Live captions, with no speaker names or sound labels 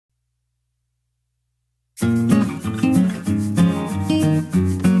So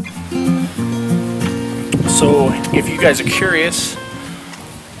if you guys are curious,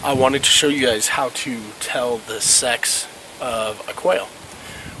 I wanted to show you guys how to tell the sex of a quail.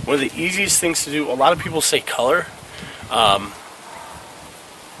 One of the easiest things to do, a lot of people say color, but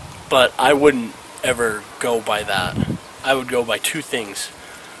I wouldn't ever go by that. I would go by two things.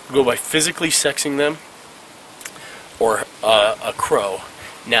 I would go by physically sexing them, or a crow.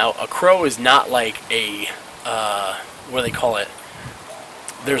 Now, a crow is not like a, what do they call it?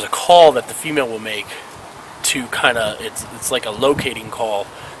 There's a call that the female will make to kind of, it's like a locating call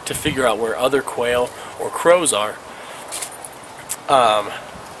to figure out where other quail or crows are.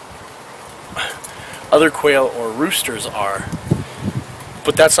 Other quail or roosters are,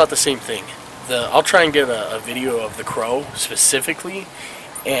 but that's not the same thing. I'll try and get a video of the crow specifically,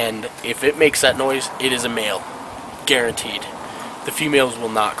 and if it makes that noise, it is a male, guaranteed. The females will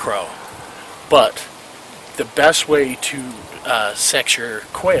not crow. But the best way to sex your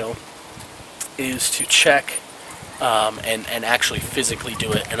quail is to check and actually physically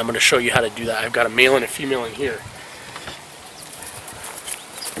do it. And I'm going to show you how to do that. I've got a male and a female in here.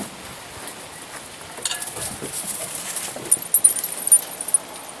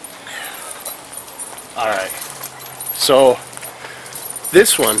 Alright, so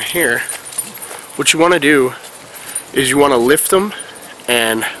this one here, what you want to do is you want to lift them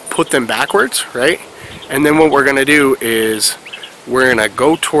and put them backwards, right? And then what we're going to do is we're going to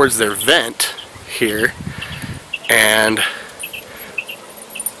go towards their vent here, and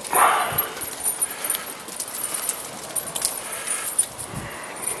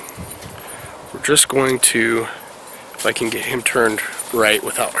we're just going to, if I can get him turned right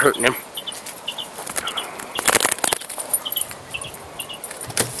without hurting him.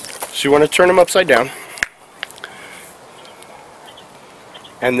 So you want to turn him upside down,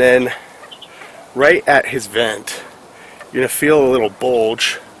 and then right at his vent you're going to feel a little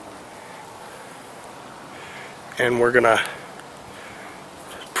bulge, and we're going to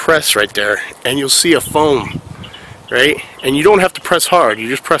press right there, and you'll see a foam, right? And you don't have to press hard, you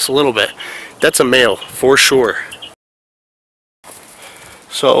just press a little bit. That's a male for sure.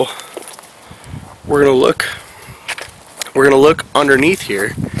 So we're going to look underneath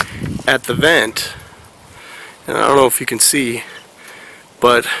here at the vent, and I don't know if you can see,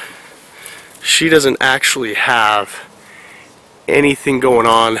 but she doesn't actually have anything going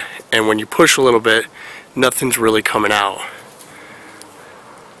on, and when you push a little bit, nothing's really coming out.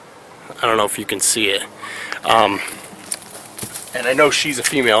 I don't know if you can see it. And I know she's a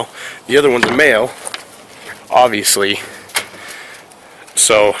female, the other one's a male, obviously,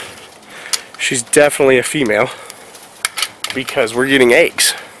 so she's definitely a female because we're getting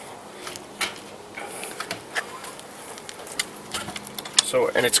eggs. So,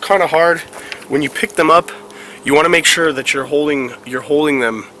 and it's kind of hard when you pick them up. You want to make sure that you're holding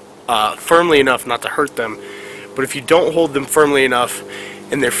them firmly enough not to hurt them. But if you don't hold them firmly enough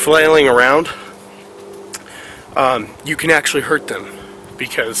and they're flailing around, you can actually hurt them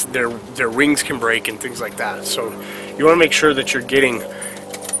because their wings can break and things like that. So you want to make sure that you're getting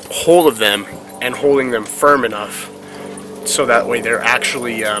hold of them and holding them firm enough so that way they're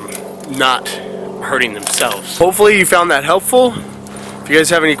actually not hurting themselves. Hopefully you found that helpful. If you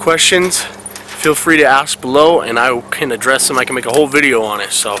guys have any questions, feel free to ask below and I can address them. I can make a whole video on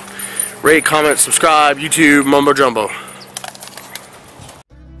it. So rate, comment, subscribe, YouTube, Mumbo Jumbo.